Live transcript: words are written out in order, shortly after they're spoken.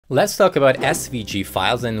Let's talk about SVG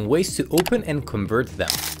files and ways to open and convert them.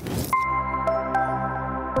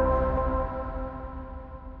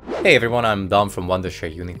 Hey everyone, I'm Dom from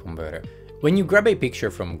Wondershare UniConverter. When you grab a picture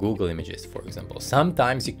from Google Images, for example,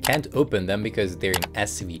 sometimes you can't open them because they're in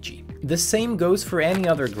SVG. The same goes for any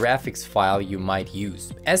other graphics file you might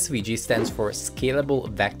use. SVG stands for Scalable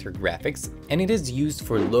Vector Graphics, and it is used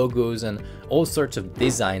for logos and all sorts of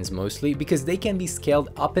designs mostly because they can be scaled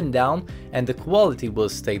up and down and the quality will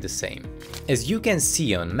stay the same. As you can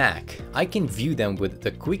see on Mac, I can view them with the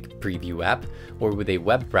Quick Preview app or with a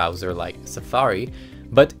web browser like Safari,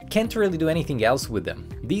 but can't really do anything else with them.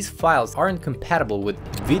 These files aren't compatible with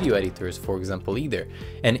video editors, for example, either.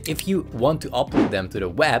 And if you want to upload them to the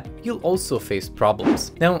web, you'll also face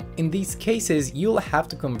problems. Now, in these cases, you'll have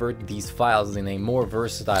to convert these files in a more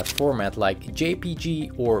versatile format like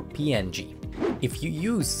JPG or PNG. If you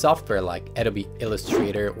use software like Adobe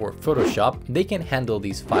Illustrator or Photoshop, they can handle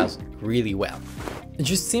these files really well.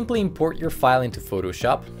 Just simply import your file into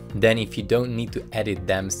Photoshop. Then if you don't need to edit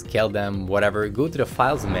them, scale them, whatever, go to the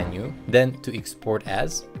Files menu, then to Export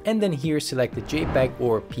As, and then here select the JPEG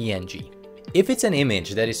or PNG. If it's an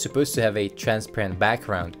image that is supposed to have a transparent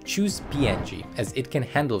background, choose PNG, as it can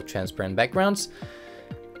handle transparent backgrounds,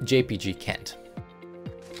 JPG can't.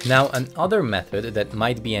 Now, another method that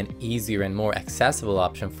might be an easier and more accessible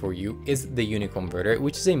option for you is the UniConverter,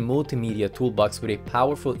 which is a multimedia toolbox with a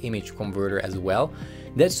powerful image converter as well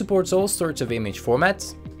that supports all sorts of image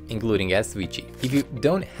formats, including SVG. If you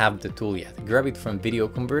don't have the tool yet, grab it from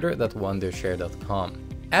videoconverter.wondershare.com.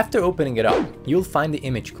 After opening it up, you'll find the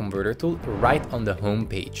image converter tool right on the home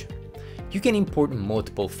page. You can import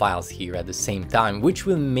multiple files here at the same time, which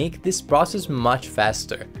will make this process much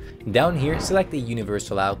faster. Down here, select a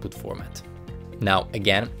universal output format. Now,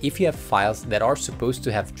 again, if you have files that are supposed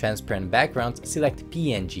to have transparent backgrounds, select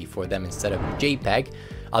PNG for them instead of JPEG.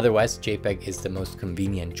 Otherwise, JPEG is the most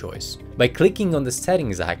convenient choice. By clicking on the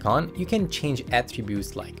settings icon, you can change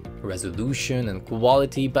attributes like resolution and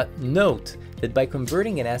quality, but note that by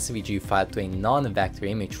converting an SVG file to a non-vector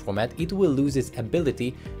image format, it will lose its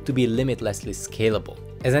ability to be limitlessly scalable.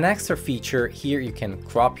 As an extra feature, here you can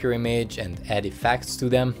crop your image and add effects to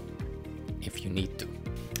them if you need to.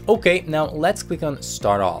 Okay, now let's click on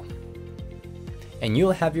Start All. And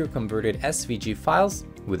you'll have your converted SVG files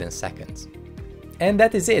within seconds. And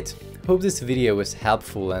that is it. Hope this video was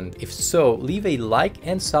helpful, and if so, leave a like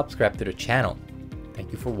and subscribe to the channel.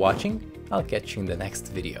 Thank you for watching. I'll catch you in the next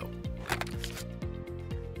video.